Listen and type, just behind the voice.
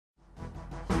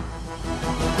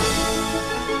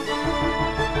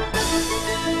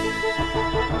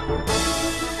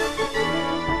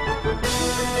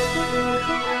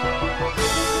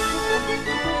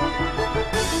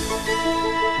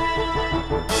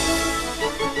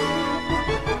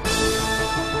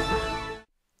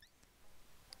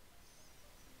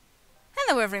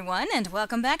Hello everyone, and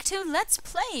welcome back to Let's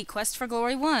Play Quest for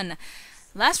Glory 1.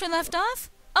 Last we left off,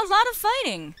 a lot of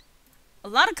fighting. A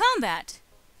lot of combat.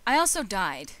 I also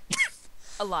died.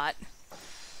 A lot.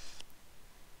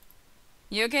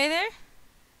 You okay there?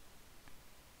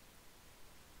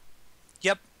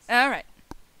 Yep. Alright.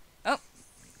 Oh,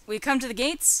 we come to the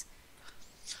gates.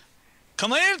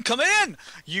 Come in, come in!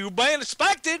 You've been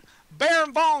expected!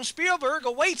 Baron von Spielberg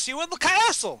awaits you in the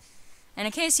castle! And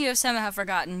in case you have somehow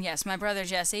forgotten, yes, my brother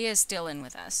Jesse is still in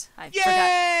with us. Yay!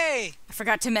 I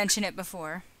forgot to mention it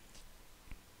before.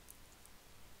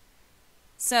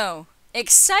 So,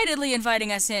 excitedly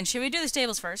inviting us in. Should we do the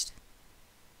stables first?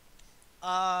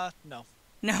 No.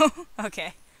 No?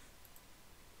 Okay.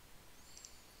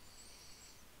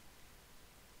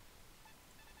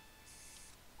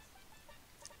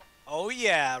 Oh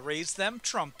yeah, raise them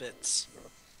trumpets.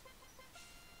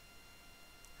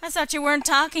 I thought you weren't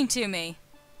talking to me.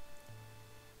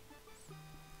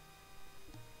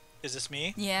 Is this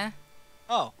me? Yeah.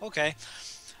 Oh, okay.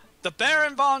 The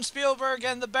Baron von Spielberg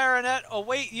and the Baronet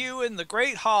await you in the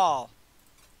Great Hall.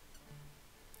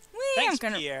 Thanks,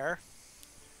 Pierre.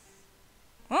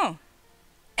 Oh.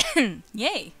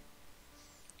 Yay.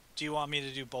 Do you want me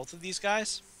to do both of these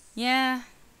guys? Yeah.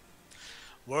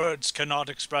 Words cannot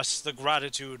express the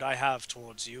gratitude I have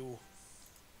towards you.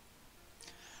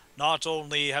 Not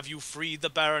only have you freed the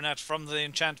Baronet from the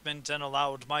enchantment and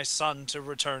allowed my son to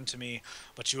return to me,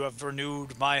 but you have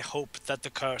renewed my hope that the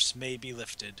curse may be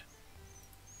lifted.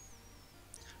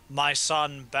 My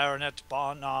son, Baronet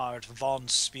Bernard von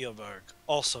Spielberg,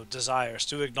 also desires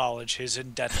to acknowledge his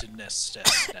indebtedness.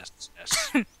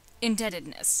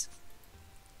 Indebtedness.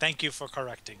 Thank you for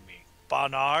correcting me.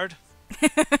 Bernard?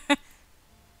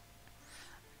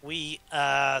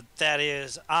 That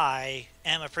is, I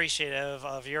am appreciative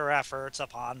of your efforts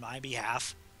upon my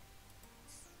behalf.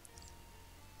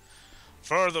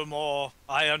 Furthermore,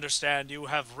 I understand you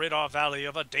have rid our valley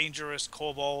of a dangerous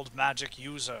kobold magic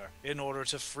user in order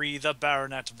to free the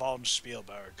Baronet von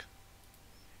Spielberg.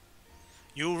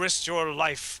 You risked your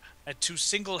life to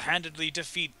single-handedly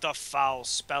defeat the foul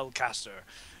spellcaster.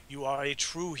 You are a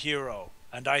true hero,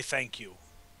 and I thank you.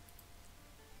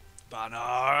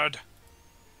 Bernard?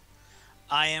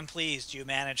 I am pleased you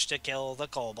managed to kill the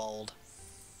kobold.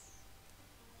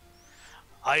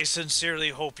 I sincerely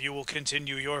hope you will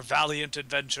continue your valiant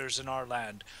adventures in our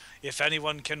land. If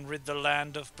anyone can rid the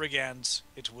land of brigands,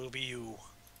 it will be you.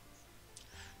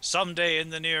 Someday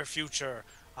in the near future,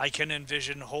 I can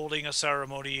envision holding a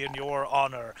ceremony in your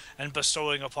honor and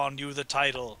bestowing upon you the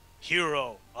title,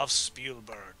 Hero of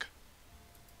Spielberg.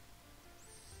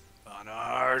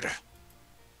 Bernard.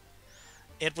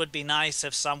 It would be nice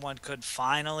if someone could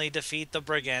finally defeat the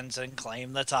brigands and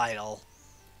claim the title.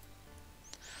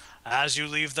 As you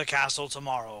leave the castle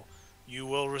tomorrow, you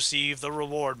will receive the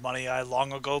reward money I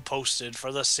long ago posted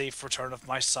for the safe return of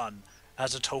my son,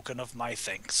 as a token of my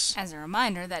thanks. As a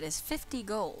reminder, that is 50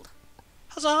 gold.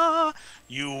 Huzzah!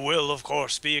 You will, of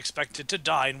course, be expected to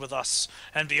dine with us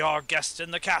and be our guest in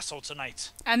the castle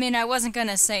tonight. I mean, I wasn't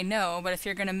gonna say no, but if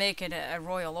you're gonna make it a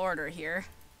royal order here.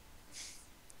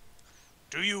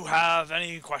 Do you have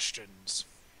any questions?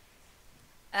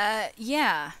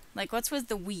 Yeah. Like, what's with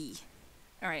the we?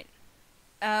 Alright.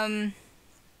 I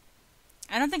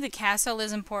don't think the castle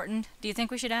is important. Do you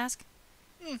think we should ask?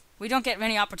 We don't get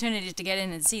many opportunities to get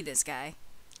in and see this guy.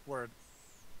 Word.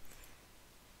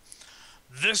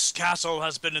 This castle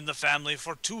has been in the family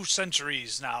for 2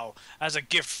 centuries now, as a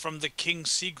gift from the King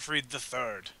Siegfried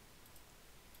III.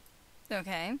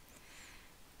 Okay.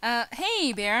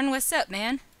 Hey, Baron, what's up,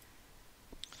 man?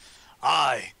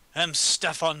 I am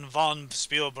Stefan von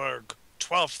Spielberg,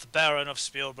 12th Baron of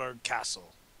Spielberg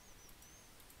Castle.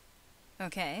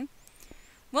 Okay.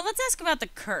 Well, let's ask about the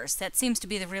curse. That seems to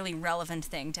be the really relevant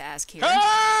thing to ask here.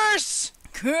 Curse!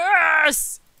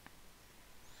 Curse!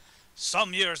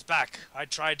 Some years back, I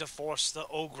tried to force the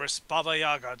ogress Baba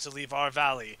Yaga to leave our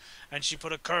valley, and she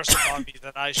put a curse upon me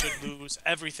that I should lose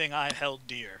everything I held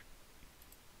dear.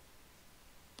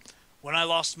 When I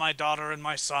lost my daughter and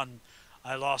my son,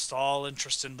 I lost all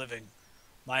interest in living.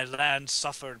 My land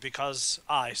suffered because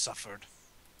I suffered.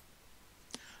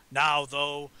 Now,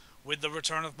 though, with the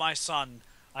return of my son,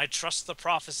 I trust the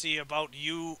prophecy about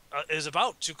you is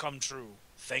about to come true,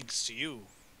 thanks to you.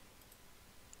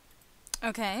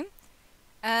 Okay.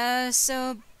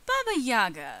 So, Baba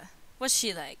Yaga, what's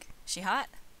she like? She hot?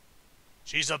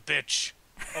 She's a bitch.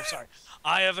 Oh, sorry.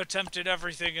 I have attempted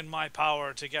everything in my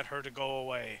power to get her to go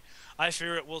away. I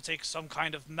fear it will take some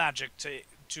kind of magic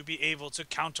to be able to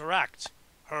counteract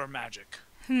her magic.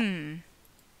 And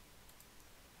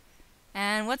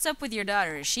what's up with your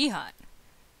daughter? Is she hot?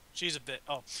 She's a bit.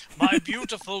 Oh, my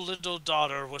beautiful little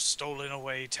daughter was stolen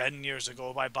away 10 years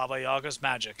ago by Baba Yaga's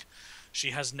magic.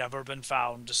 She has never been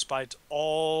found, despite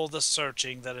all the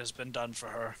searching that has been done for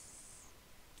her.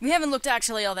 We haven't looked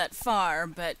actually all that far,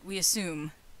 but we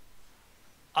assume.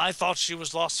 I thought she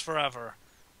was lost forever,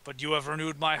 but you have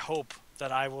renewed my hope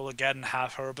that I will again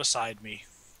have her beside me.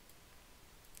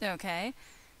 Okay.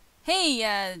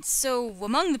 Hey, so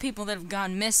among the people that have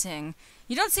gone missing,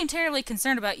 you don't seem terribly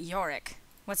concerned about Yorick.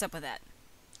 What's up with that?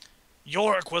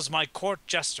 Yorick was my court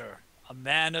jester, a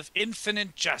man of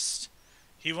infinite jest.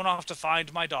 He went off to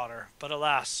find my daughter, but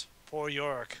alas, poor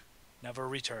Yorick never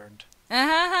returned. Ah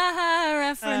ha ha ha!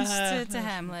 Reference to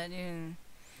Hamlet. Yeah.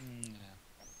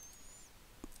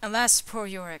 Alas, poor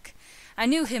Yorick. I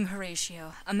knew him,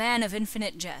 Horatio, a man of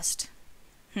infinite jest.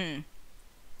 Magic!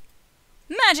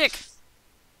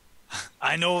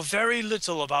 I know very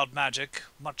little about magic,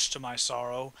 much to my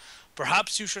sorrow.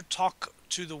 Perhaps you should talk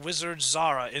to the wizard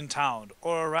Zara in town,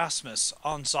 or Erasmus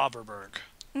on Zauberberg.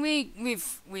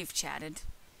 We've chatted.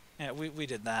 Yeah, we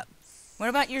did that. What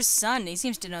about your son? He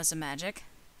seems to know some magic.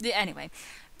 Anyway,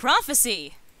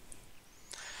 prophecy!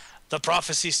 The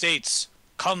prophecy states,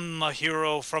 "Come a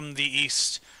hero from the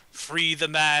east, free the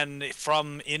man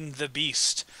from in the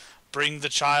beast, bring the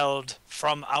child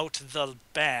from out the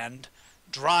band,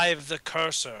 drive the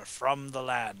curser from the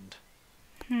land."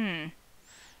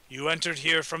 You entered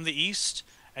here from the east,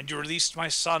 and you released my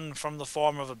son from the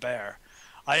form of a bear.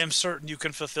 I am certain you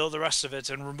can fulfill the rest of it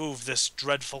and remove this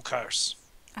dreadful curse.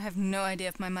 I have no idea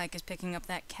if my mic is picking up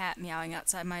that cat meowing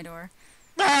outside my door.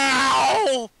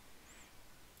 Meow!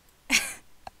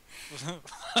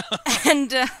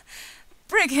 And,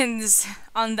 brigands,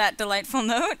 on that delightful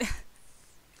note.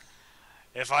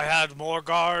 If I had more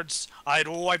guards, I'd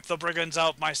wipe the brigands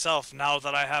out myself now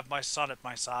that I have my son at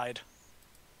my side.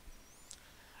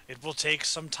 It will take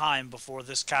some time before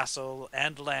this castle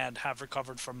and land have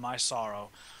recovered from my sorrow,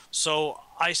 so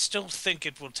I still think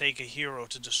it will take a hero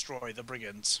to destroy the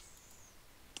brigands.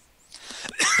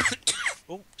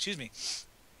 Oh, excuse me.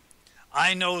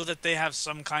 I know that they have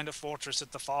some kind of fortress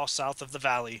at the far south of the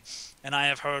valley, and I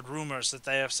have heard rumors that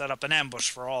they have set up an ambush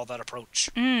for all that approach.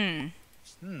 It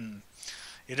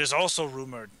is also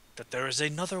rumored that there is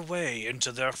another way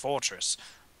into their fortress,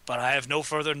 but I have no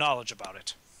further knowledge about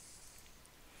it.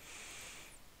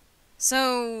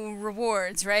 So,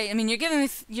 rewards, right? I mean, you're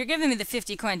giving me the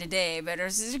 50 coin today, but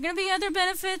is there going to be other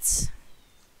benefits?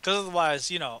 Because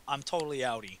otherwise, I'm totally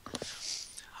outie.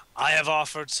 I have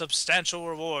offered substantial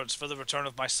rewards for the return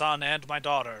of my son and my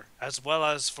daughter, as well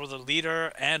as for the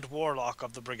leader and warlock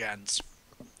of the brigands.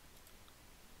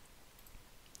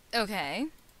 Okay.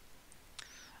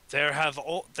 There have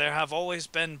always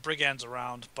been brigands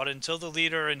around, but until the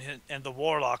leader and the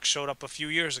warlock showed up a few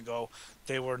years ago,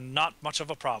 they were not much of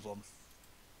a problem.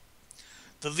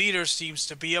 The leader seems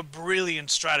to be a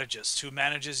brilliant strategist who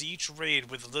manages each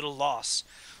raid with little loss.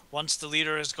 Once the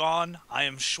leader is gone, I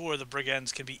am sure the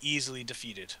brigands can be easily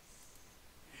defeated.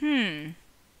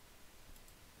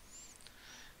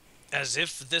 As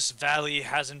if this valley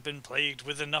hasn't been plagued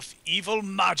with enough evil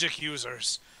magic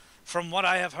users. From what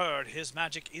I have heard, his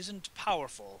magic isn't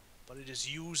powerful, but it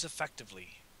is used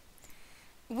effectively.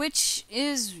 Which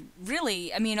is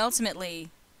really, I mean, ultimately,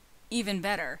 even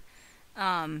better.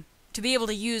 To be able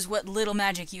to use what little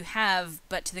magic you have,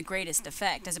 but to the greatest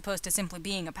effect, as opposed to simply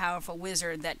being a powerful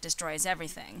wizard that destroys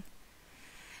everything.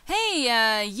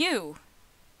 Hey, you.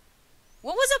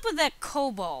 What was up with that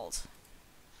kobold?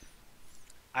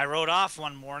 I rode off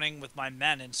one morning with my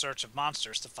men in search of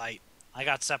monsters to fight. I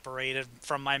got separated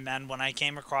from my men when I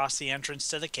came across the entrance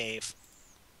to the cave.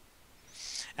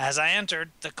 As I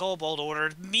entered, the kobold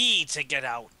ordered me to get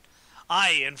out.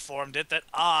 I informed it that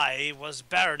I was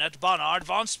Baronet Bonnard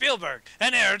von Spielberg,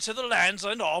 and heir to the lands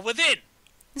and all within.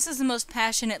 This is the most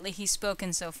passionately he's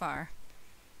spoken so far.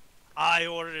 I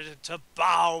ordered it to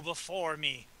bow before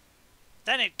me.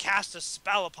 Then it cast a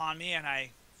spell upon me, and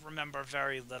I remember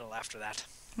very little after that.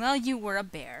 Well, you were a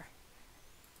bear.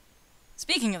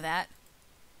 Speaking of that...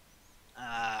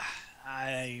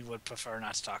 I would prefer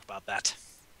not to talk about that.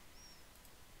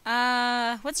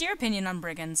 What's your opinion on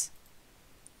brigands?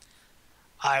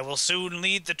 I will soon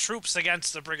lead the troops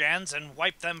against the brigands and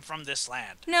wipe them from this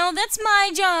land. No, that's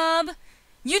my job.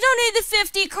 You don't need the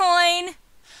 50 coin.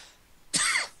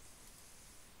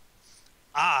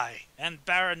 I am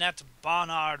Baronet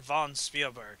Bonnard von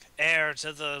Spielberg, heir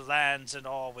to the lands and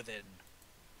all within.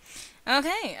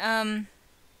 Okay,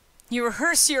 you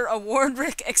rehearse your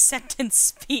award-rick acceptance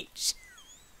speech.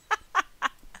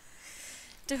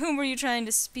 To whom were you trying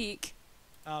to speak?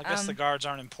 I guess the guards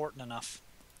aren't important enough.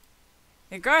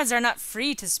 The guards are not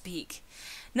free to speak.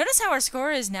 Notice how our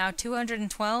score is now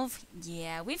 212?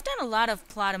 Yeah, we've done a lot of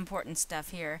plot important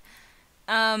stuff here.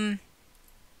 Do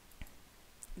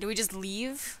we just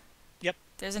leave? Yep.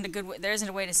 There isn't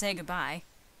a way to say goodbye.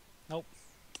 Nope.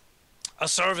 A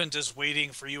servant is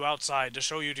waiting for you outside to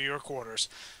show you to your quarters.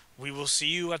 We will see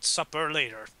you at supper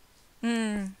later.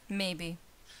 Maybe.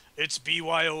 It's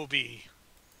BYOB.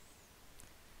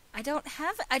 I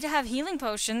have healing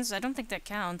potions. I don't think that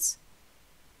counts.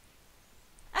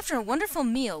 After a wonderful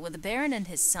meal with the Baron and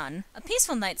his son, a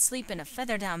peaceful night's sleep in a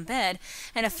feather-down bed,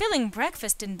 and a filling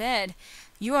breakfast in bed,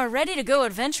 you are ready to go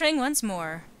adventuring once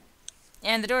more.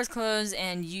 And the doors close,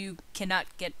 and you cannot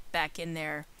get back in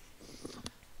there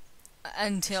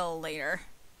until later.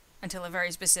 Until a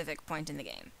very specific point in the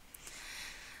game.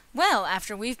 Well,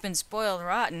 after we've been spoiled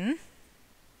rotten...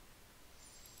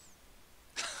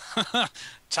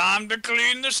 Time to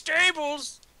clean the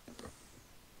stables.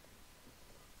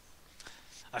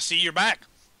 I see you're back.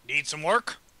 Need some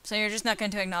work? So you're just not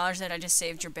going to acknowledge that I just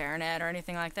saved your baronet or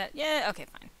anything like that? Yeah, okay,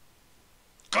 fine.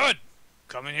 Good.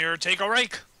 Come in here and take a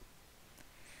rake.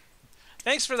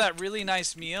 Thanks for that really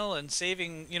nice meal and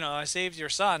saving, I saved your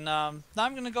son. Now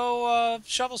I'm going to go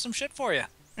shovel some shit for you.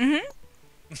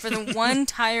 Mm-hmm. For the one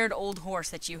tired old horse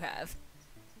that you have.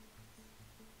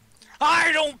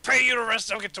 I don't pay you to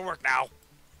rest. I'll get to work now.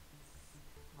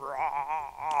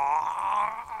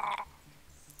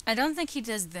 I don't think he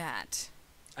does that.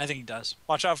 I think he does.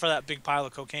 Watch out for that big pile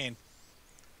of cocaine.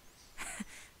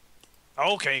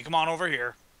 Okay, come on over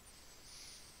here.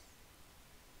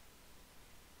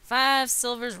 5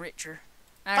 silvers richer.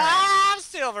 All right. 5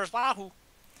 silvers, wahoo.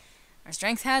 Our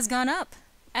strength has gone up,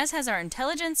 as has our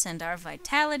intelligence and our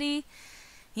vitality.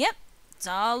 Yep, it's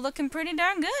all looking pretty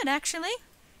darn good, actually.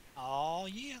 Oh,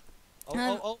 yeah.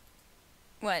 Oh.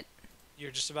 What?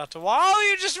 You're just about to... Whoa,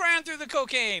 you just ran through the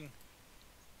cocaine.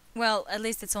 Well, at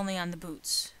least it's only on the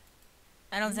boots.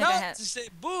 I don't think Not I have... to say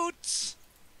boots.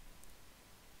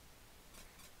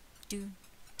 Do,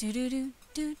 do, do, do,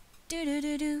 do, do, do,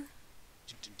 do, do.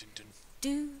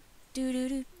 Do, do, do,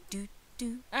 do, do,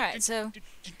 do. Alright, so...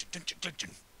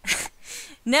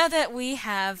 now that we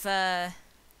have,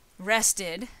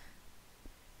 rested...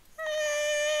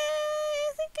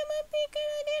 I think it might be a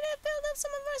good idea to build up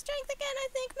some of our strength again, I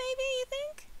think, maybe, you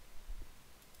think?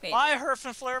 Wait. Bye,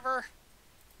 Herfenflurver.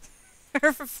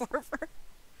 Herfenflurver.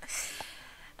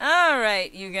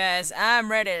 Alright, you guys,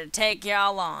 I'm ready to take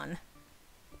y'all on.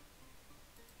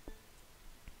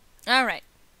 Alright,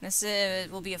 this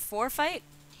will be a 4 fight.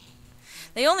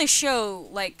 They only show,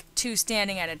 like, 2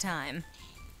 standing at a time.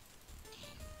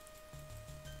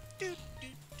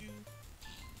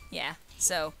 Yeah,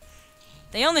 so...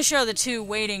 they only show the 2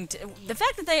 waiting to... the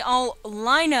fact that they all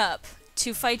line up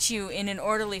to fight you in an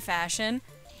orderly fashion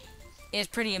is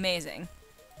pretty amazing.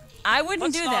 I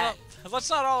wouldn't do that. Let's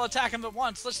not all attack him at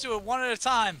once. Let's do it one at a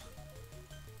time.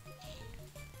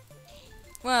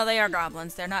 Well, they are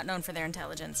goblins. They're not known for their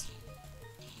intelligence.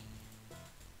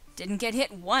 Didn't get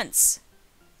hit once.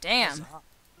 Damn.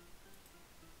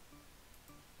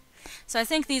 So I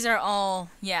think these are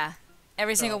all... yeah.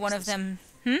 Every single one of them...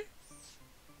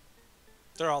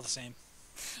 They're all the same.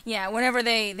 Yeah, whenever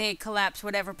they collapse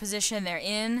whatever position they're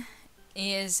in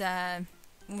is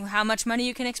how much money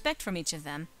you can expect from each of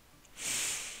them.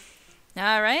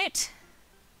 Alright.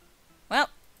 Well.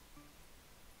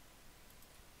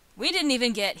 We didn't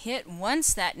even get hit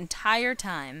once that entire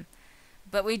time.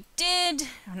 But we did...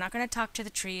 I'm not going to talk to the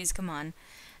trees, come on.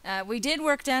 We did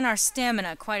work down our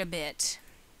stamina quite a bit.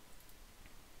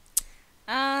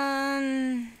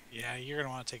 Yeah, you're going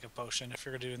to want to take a potion if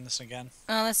you're doing this again.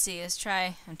 Oh, let's see. Let's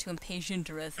try. I'm too impatient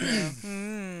to rest now.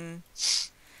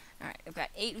 Alright, I've got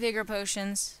 8 vigor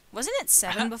potions. Wasn't it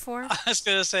 7 before? I was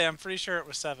going to say, I'm pretty sure it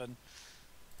was 7.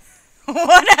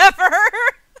 Whatever!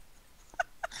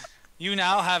 You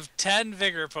now have 10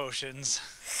 vigor potions.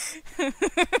 Maybe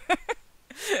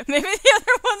the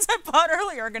other ones I bought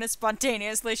earlier are going to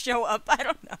spontaneously show up. I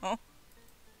don't know.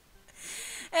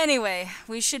 Anyway,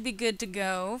 we should be good to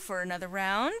go for another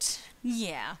round.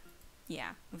 Yeah.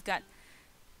 Yeah. We've got...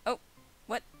 oh,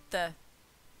 what the...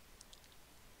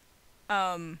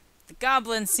 the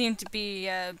goblins seem to be,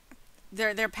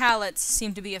 their palates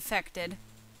seem to be affected.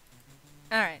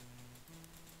 Alright.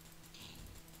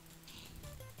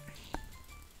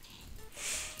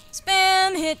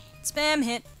 Spam hit! Spam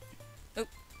hit! Oh,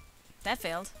 that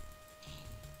failed.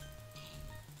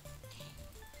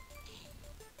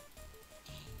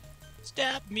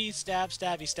 Stab me, stab,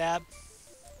 stabby, stab.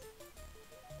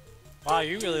 Wow,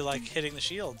 you really like hitting the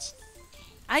shields.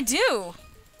 I do!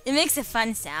 It makes a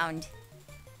fun sound.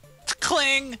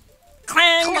 Cling!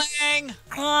 Clang! Clang!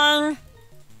 Clang!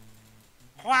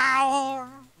 Wow!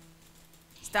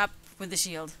 Stop with the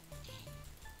shield.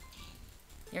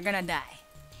 You're gonna die.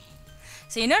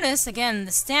 So you notice, again,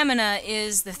 the stamina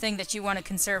is the thing that you want to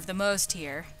conserve the most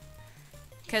here.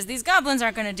 Because these goblins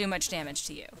aren't going to do much damage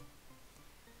to you.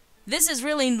 This is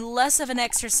really less of an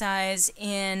exercise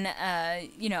in,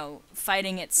 you know,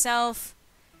 fighting itself,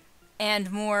 and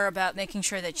more about making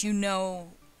sure that you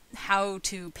know how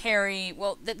to parry.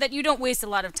 Well, that you don't waste a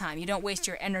lot of time. You don't waste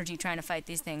your energy trying to fight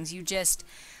these things. You just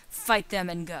fight them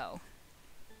and go.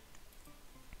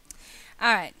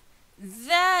 Alright.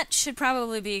 That should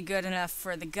probably be good enough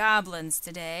for the goblins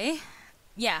today.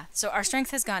 Yeah, so our strength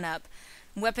has gone up.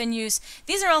 Weapon use.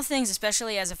 These are all things,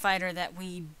 especially as a fighter, that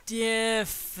we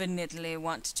definitely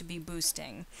want to be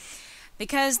boosting.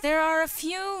 Because there are a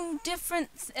few different...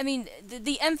 I mean,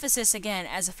 the emphasis, again,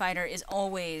 as a fighter is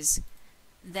always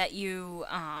that you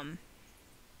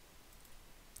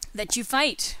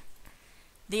fight.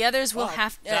 The others will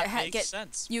have to makes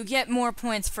sense. You get more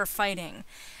points for fighting.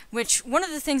 Which, one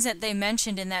of the things that they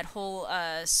mentioned in that whole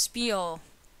spiel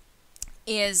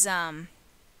is...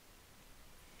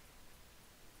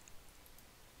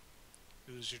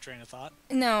 Lose your train of thought?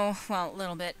 No, well, a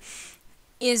little bit.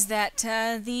 Is that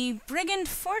the Brigand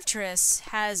Fortress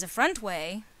has a front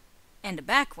way and a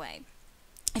back way.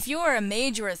 If you are a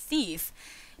mage or a thief,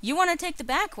 you want to take the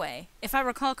back way. If I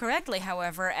recall correctly,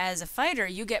 however, as a fighter,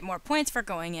 you get more points for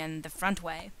going in the front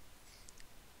way.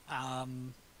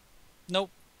 Nope.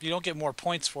 You don't get more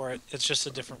points for it. It's just a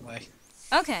different way.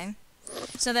 Okay.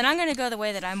 So then I'm going to go the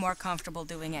way that I'm more comfortable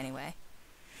doing anyway.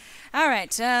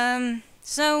 Alright,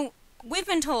 so we've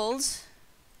been told,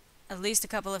 at least a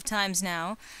couple of times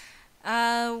now,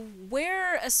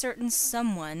 where a certain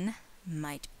someone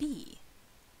might be.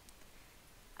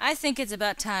 I think it's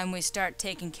about time we start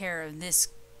taking care of this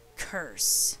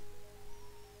curse.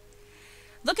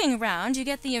 Looking around, you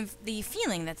get the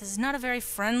feeling that this is not a very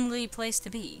friendly place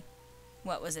to be.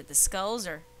 What was it, the skulls,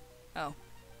 or... Oh.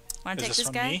 Want to take this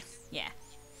guy? Me? Yeah.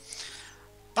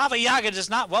 Baba Yaga does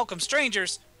not welcome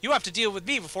strangers. You have to deal with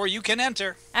me before you can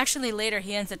enter. Actually, later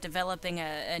he ends up developing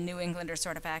a New Englander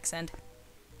sort of accent.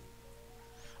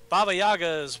 Baba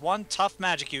Yaga is one tough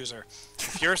magic user.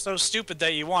 If you're so stupid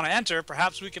that you want to enter,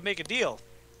 perhaps we can make a deal.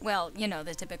 Well, you know,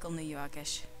 the typical New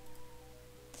Yorkish.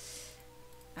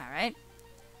 Alright.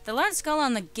 The large skull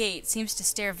on the gate seems to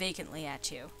stare vacantly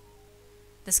at you.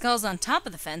 The skulls on top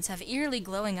of the fence have eerily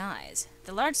glowing eyes.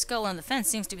 The large skull on the fence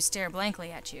seems to stare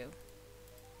blankly at you.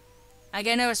 I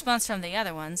get no response from the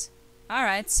other ones.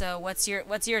 Alright, so what's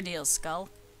your deal, skull?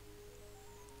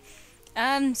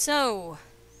 So...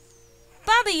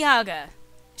 Baba Yaga.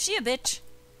 She a bitch?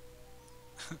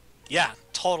 Yeah,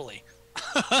 totally.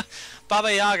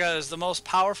 Baba Yaga is the most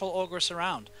powerful ogress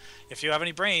around. If you have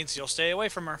any brains, you'll stay away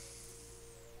from her.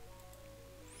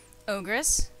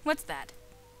 Ogress? What's that?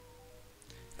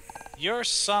 You're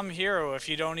some hero if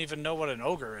you don't even know what an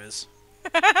ogre is.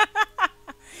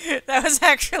 That was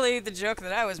actually the joke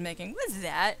that I was making. What's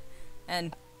that?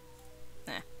 And...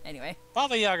 anyway.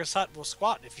 Baba Yaga's hut will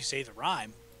squat if you say the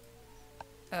rhyme.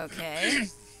 Okay.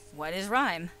 What is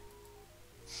rhyme?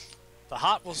 The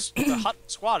hut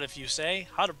squat if you say,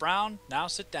 hut of brown, now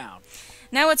sit down.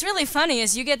 Now what's really funny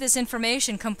is you get this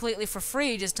information completely for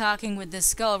free just talking with this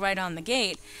skull right on the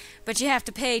gate, but you have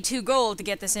to pay 2 gold to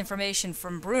get this information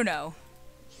from Bruno.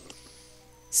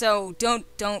 So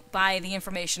don't buy the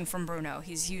information from Bruno.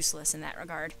 He's useless in that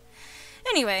regard.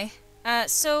 Anyway,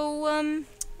 so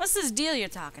what's this deal you're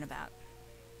talking about?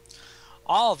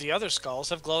 All the other skulls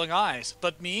have glowing eyes,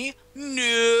 but me?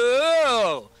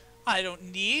 No! I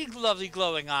don't need lovely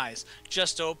glowing eyes.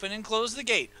 Just open and close the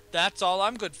gate. That's all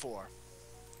I'm good for.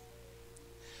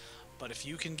 But if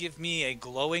you can give me a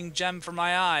glowing gem for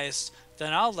my eyes,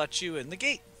 then I'll let you in the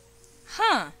gate.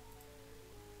 Huh.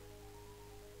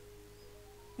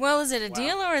 Well, is it a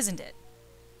deal or isn't it?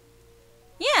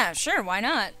 Yeah, sure, why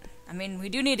not? I mean, we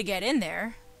do need to get in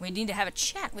there. We need to have a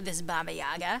chat with this Baba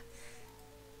Yaga.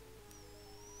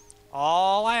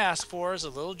 All I ask for is a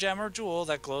little gem or jewel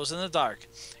that glows in the dark.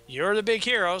 You're the big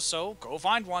hero, so go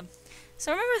find one.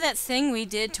 So remember that thing we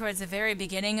did towards the very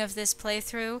beginning of this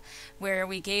playthrough, where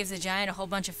we gave the giant a whole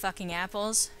bunch of fucking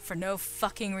apples for no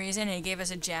fucking reason, and he gave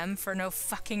us a gem for no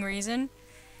fucking reason?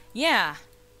 Yeah.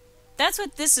 That's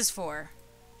what this is for.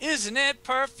 Isn't it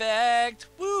perfect?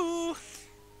 Woo!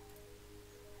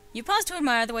 You pause to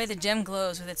admire the way the gem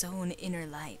glows with its own inner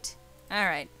light.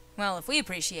 Alright. Well, if we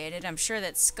appreciate it, I'm sure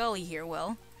that Scully here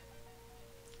will.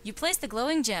 You place the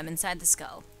glowing gem inside the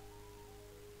skull.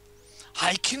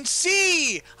 I can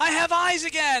see! I have eyes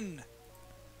again!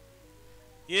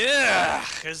 Yeah,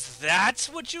 is that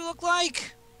what you look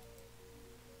like?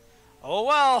 Oh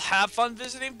well, have fun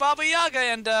visiting Baba Yaga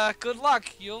and good luck.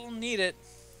 You'll need it.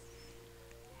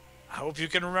 I hope you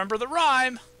can remember the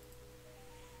rhyme.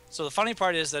 So the funny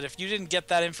part is that if you didn't get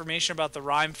that information about the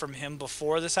rhyme from him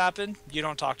before this happened, you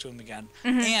don't talk to him again.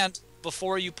 And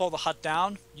before you pull the hut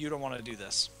down, you don't want to do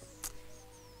this.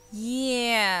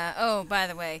 Yeah. Oh, by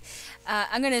the way,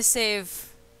 I'm gonna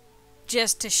save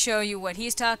just to show you what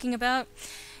he's talking about.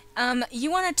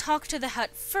 You want to talk to the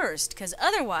hut first, because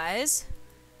otherwise...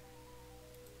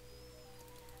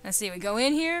 Let's see, we go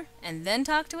in here and then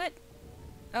talk to it?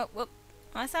 Oh, well,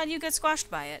 I thought you got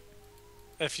squashed by it.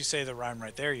 If you say the rhyme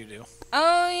right there, you do.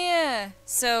 Oh, yeah.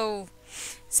 So,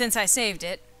 since I saved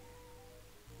it,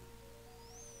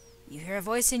 you hear a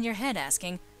voice in your head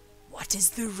asking, what is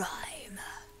the rhyme?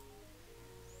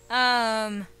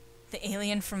 The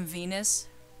alien from Venus?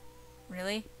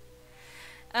 Really?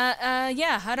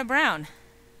 Yeah, Hut of Brown.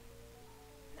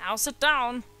 Now sit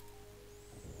down.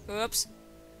 Oops.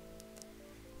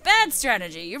 Bad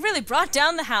strategy. You really brought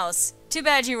down the house. Too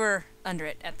bad you were under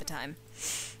it at the time.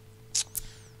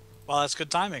 Well, that's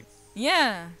good timing.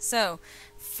 Yeah, so,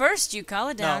 first you call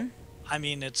it down. No, I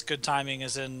mean, it's good timing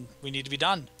as in we need to be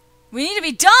done. We need to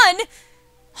be done?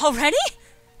 Already?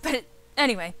 But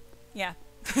anyway, yeah.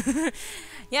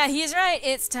 Yeah, he's right.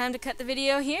 It's time to cut the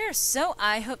video here. So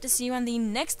I hope to see you on the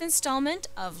next installment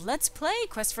of Let's Play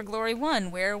Quest for Glory 1,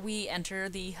 where we enter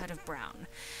the Hut of Brown.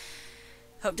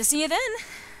 Hope to see you then.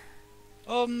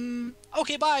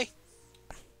 Okay, bye.